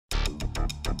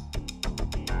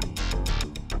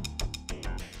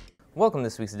Welcome to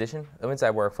this week's edition of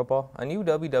Inside Warhawk Football on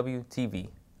UWW-TV.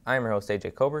 I am your host,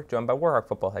 AJ Kober, joined by Warhawk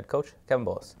Football head coach Kevin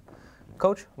Bullis.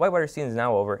 Coach, Whitewater season is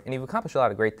now over, and you've accomplished a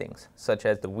lot of great things, such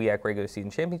as the WEAC regular season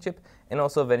championship and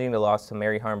also avenging the loss to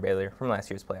Mary Harm Baylor from last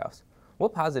year's playoffs.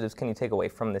 What positives can you take away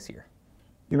from this year?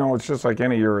 You know, it's just like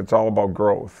any year, it's all about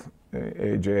growth,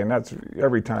 AJ, and that's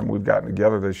every time we've gotten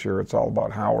together this year, it's all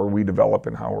about how are we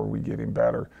developing, how are we getting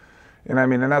better. And I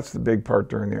mean, and that's the big part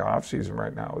during the off season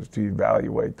right now is to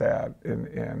evaluate that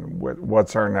and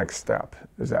what's our next step.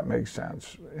 Does that make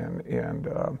sense?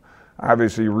 And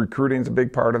obviously recruiting is a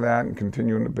big part of that and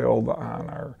continuing to build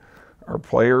on our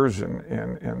players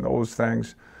and those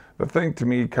things. The thing to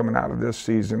me coming out of this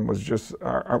season was just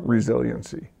our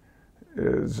resiliency.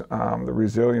 Is the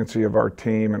resiliency of our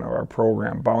team and our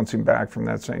program bouncing back from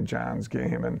that St. John's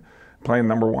game and playing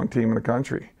 #1 team in the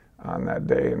country on that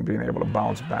day and being able to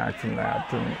bounce back from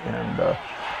that and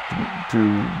to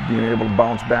being able to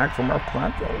bounce back from our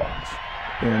Plantville loss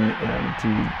and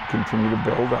to continue to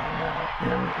build on that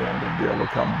and to be able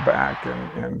to come back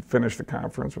and finish the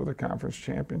conference with a conference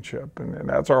championship. And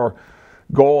that's our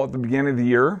goal at the beginning of the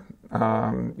year.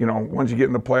 You know, once you get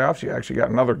in the playoffs, you actually got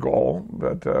another goal,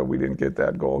 but we didn't get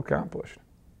that goal accomplished.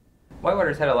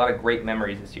 Whitewater's had a lot of great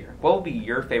memories this year. What will be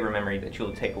your favorite memory that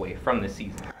you'll take away from this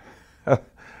season?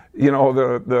 You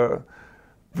know,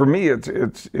 for me,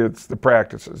 it's the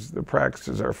practices. The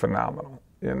practices are phenomenal,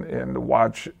 and to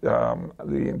watch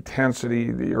the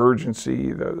intensity, the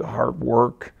urgency, the hard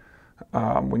work.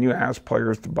 When you ask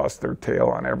players to bust their tail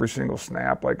on every single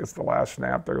snap, like it's the last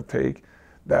snap they'll take,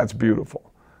 that's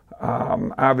beautiful.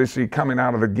 Obviously, coming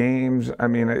out of the games, I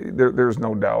mean, there's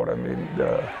no doubt. I mean,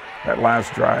 that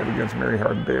last drive against Mary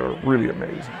Harm Baylor, really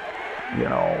amazing. You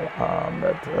know,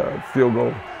 that field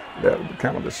goal. That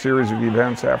kind of the series of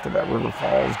events after that River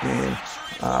Falls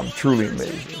game, truly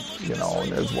amazing, you know,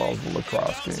 and as well as the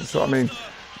lacrosse game. So, I mean,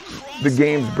 the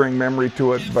games bring memory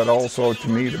to it, but also to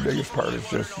me, the biggest part is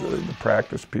just the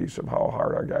practice piece of how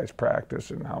hard our guys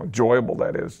practice and how enjoyable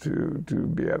that is to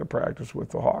be at a practice with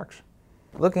the Hawks.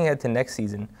 Looking ahead to next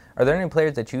season, are there any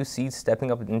players that you see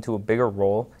stepping up into a bigger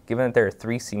role, given that there are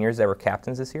 3 seniors that were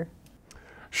captains this year?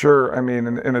 Sure, I mean,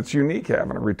 and it's unique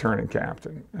having a returning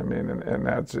captain. I mean, and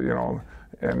that's, you know,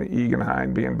 and Egan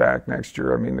Hine being back next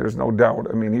year, I mean, there's no doubt.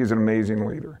 I mean, he's an amazing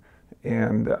leader.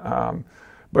 And,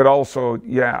 but also,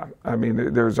 yeah, I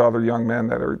mean, there's other young men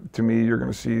that are, to me, you're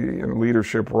going to see in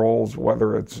leadership roles,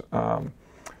 whether it's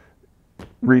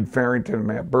Reed Farrington and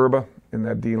Matt Burba in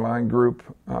that D-line group,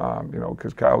 you know,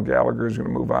 because Kyle Gallagher is going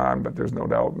to move on, but there's no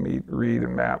doubt Reed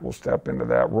and Matt will step into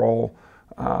that role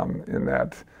in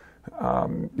that.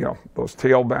 You know, those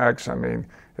tailbacks, I mean,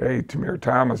 hey, Tamir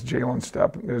Thomas,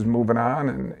 Jalen is moving on,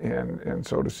 and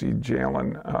so to see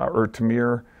Jalen or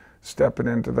Tamir stepping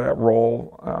into that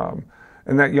role,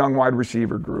 and that young wide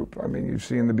receiver group. I mean, you've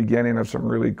seen the beginning of some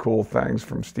really cool things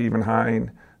from Stephen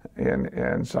Hine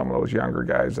and some of those younger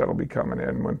guys that'll be coming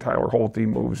in when Tyler Holte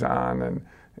moves on,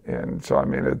 and so I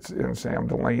mean, it's in Sam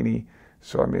Delaney.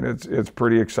 So I mean, it's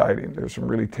pretty exciting. There's some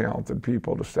really talented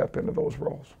people to step into those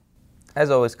roles. As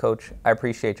always, Coach, I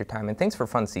appreciate your time, and thanks for a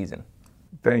fun season.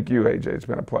 Thank you, AJ. It's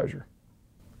been a pleasure.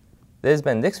 This has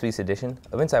been this week's edition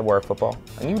of Inside Warhawk Football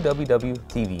on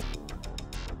UWW-TV.